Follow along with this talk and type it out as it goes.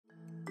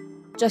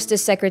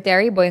Justice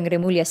Secretary Boying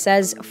Remulla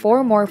says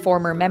 4 more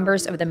former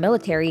members of the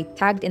military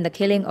tagged in the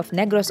killing of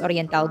Negros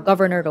Oriental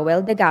Governor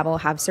Roel Degamo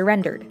have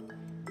surrendered.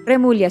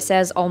 Remulla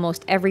says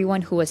almost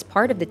everyone who was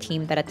part of the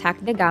team that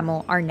attacked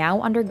Degamo are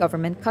now under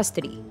government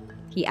custody.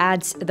 He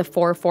adds the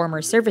 4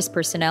 former service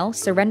personnel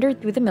surrendered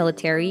through the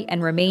military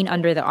and remain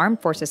under the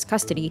Armed Forces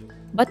custody,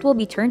 but will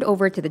be turned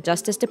over to the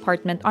Justice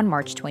Department on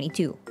March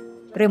 22.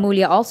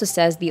 Remulla also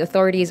says the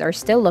authorities are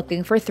still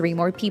looking for 3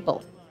 more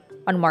people.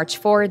 On March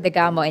 4,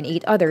 Degamo and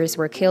 8 others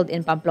were killed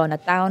in Pamplona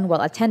town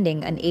while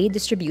attending an aid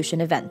distribution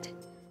event.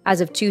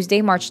 As of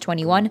Tuesday, March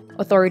 21,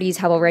 authorities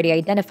have already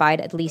identified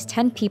at least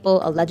 10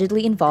 people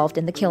allegedly involved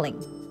in the killing.